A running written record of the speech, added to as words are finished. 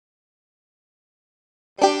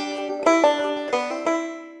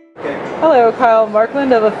Hello, Kyle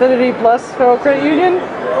Markland of Affinity Plus Federal Credit Union.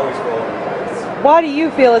 Why do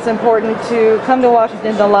you feel it's important to come to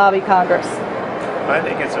Washington to lobby Congress? I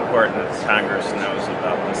think it's important that Congress knows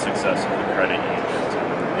about the success of the credit unions,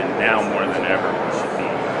 and now more than ever we should be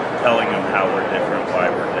telling them how we're different, why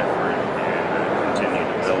we're different, and continue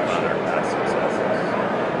to build on our past successes.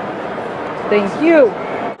 Thank you.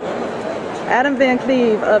 Adam Van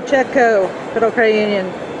Cleve of Chetco Federal Credit Union.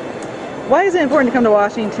 Why is it important to come to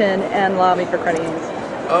Washington and lobby for credit unions?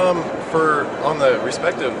 On the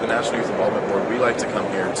respect of the National Youth Involvement Board, we like to come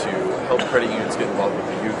here to help credit unions get involved with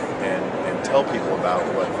the youth and tell people about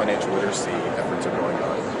what financial literacy efforts are going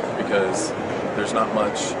on, because there's not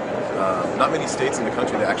many states in the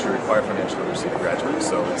country that actually require financial literacy to graduate.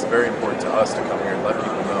 So it's very important to us to come here and let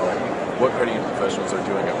people know what credit union professionals are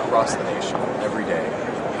doing across the nation every day,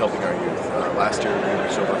 helping our youth. Last year we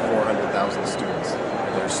reached over 400,000 students.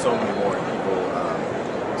 There's so many more, and people,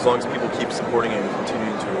 as long as people keep supporting and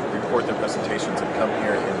continuing to report their presentations and come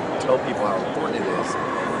here and tell people how important it is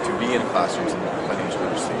to be in classrooms in financial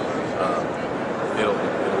literacy, it'll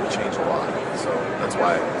change a lot. So that's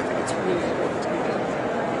why I think it's really important to be here.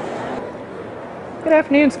 Good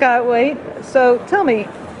afternoon, Scott Waite. So tell me,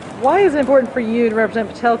 why is it important for you to represent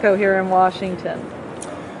Patelco here in Washington?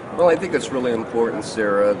 Well, I think it's really important,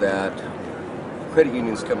 Sarah, that credit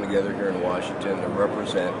unions come together here in Washington to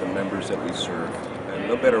represent the members that we serve. And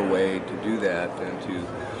no better way to do that than to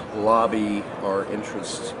lobby our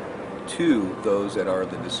interests to those that are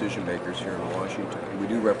the decision makers here in Washington. We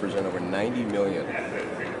do represent over 90 million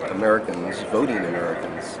Americans, voting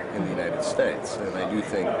Americans in the United States. And I do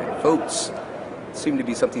think that votes seem to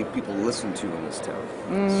be something people listen to in this town.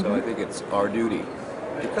 So I think it's our duty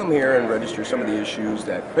to come here and register some of the issues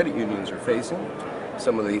that credit unions are facing,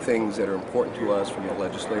 some of the things that are important to us from the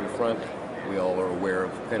legislative front. We all are aware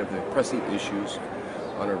of kind of the pressing issues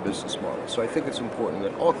on our business model. So I think it's important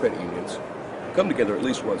that all credit unions come together at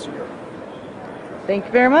least once a year. Thank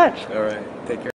you very much. All right. Take care.